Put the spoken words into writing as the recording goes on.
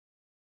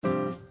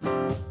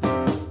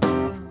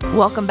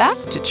Welcome back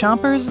to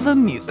Chompers the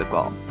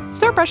Musical.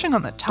 Start brushing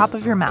on the top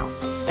of your mouth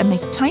and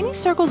make tiny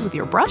circles with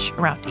your brush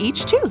around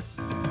each tooth.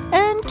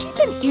 And keep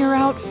an ear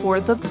out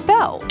for the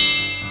bells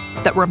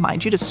that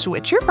remind you to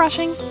switch your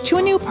brushing to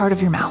a new part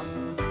of your mouth.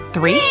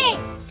 3,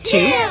 2,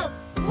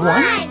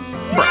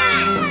 1,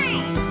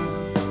 brush.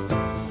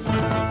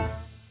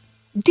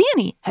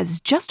 Dani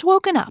has just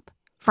woken up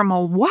from a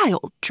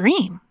wild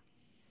dream.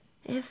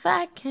 If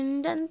I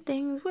can done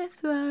things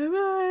with my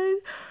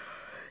mind,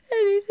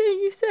 anything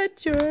you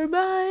set your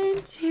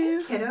mind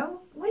to. Hey,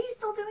 kiddo, what are you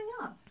still doing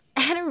up?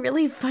 I had a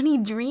really funny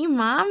dream,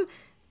 Mom.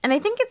 And I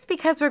think it's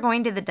because we're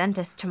going to the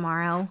dentist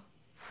tomorrow.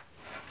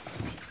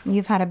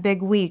 You've had a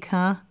big week,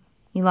 huh?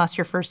 You lost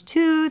your first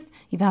tooth,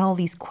 you've had all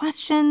these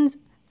questions.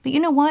 But you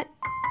know what?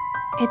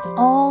 It's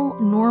all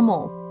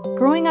normal.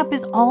 Growing up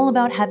is all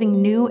about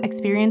having new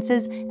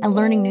experiences and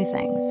learning new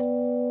things.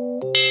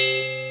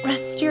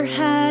 Rest your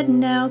head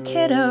now,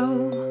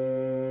 kiddo.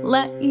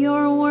 Let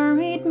your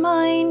worried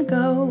mind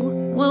go.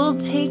 We'll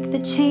take the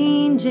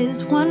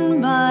changes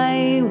one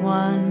by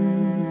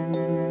one.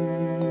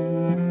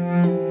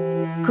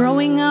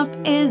 Growing up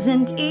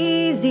isn't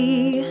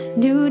easy.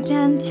 New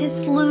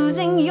dentist,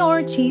 losing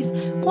your teeth,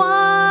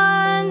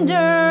 wondering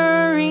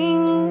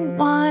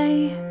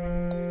why.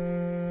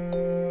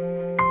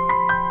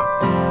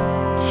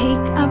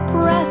 Take a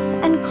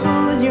breath and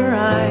close your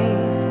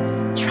eyes.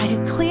 Try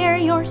to clear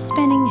your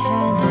spinning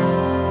head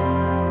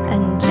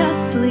and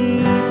just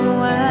sleep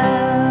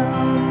well.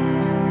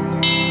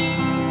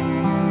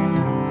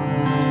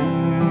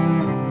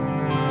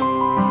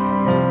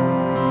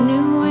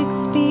 New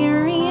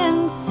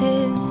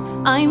experiences,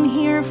 I'm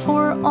here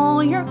for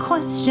all your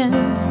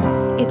questions.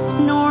 It's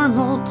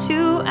normal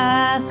to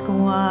ask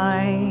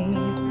why.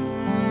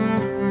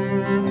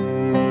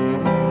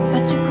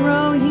 But to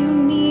grow, you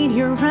need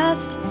your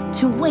rest,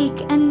 to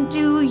wake and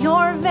do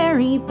your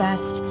very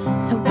best.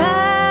 So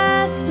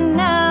best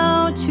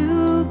now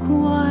to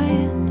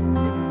quiet.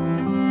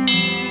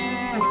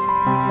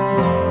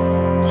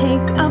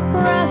 Take a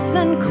breath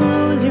and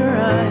close your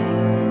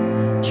eyes.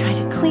 Try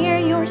to clear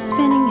your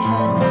spinning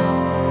head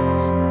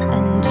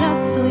and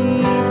just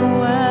sleep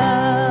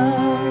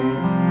well.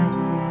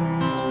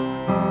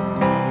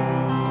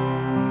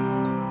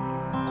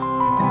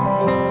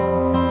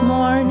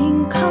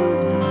 Morning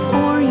comes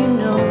before you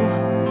know.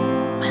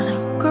 My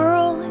little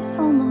girl is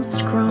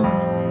almost grown.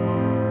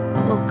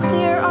 But we'll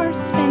clear our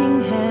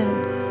spinning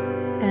heads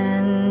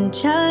and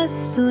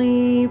just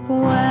sleep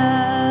well.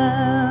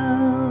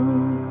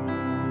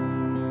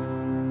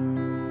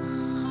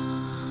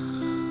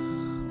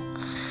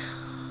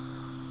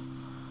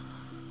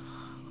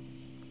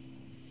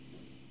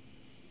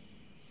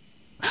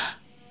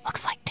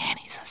 Looks like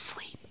Dani's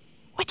asleep,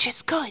 which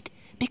is good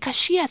because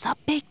she has a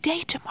big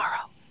day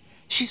tomorrow.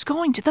 She's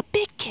going to the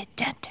big kid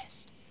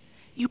dentist.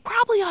 You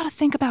probably ought to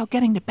think about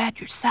getting to bed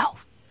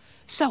yourself.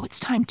 So it's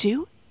time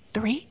to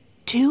 3,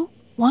 2,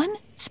 1,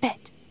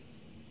 spit.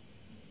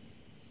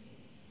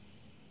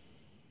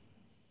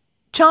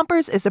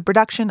 Chompers is a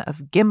production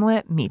of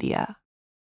Gimlet Media.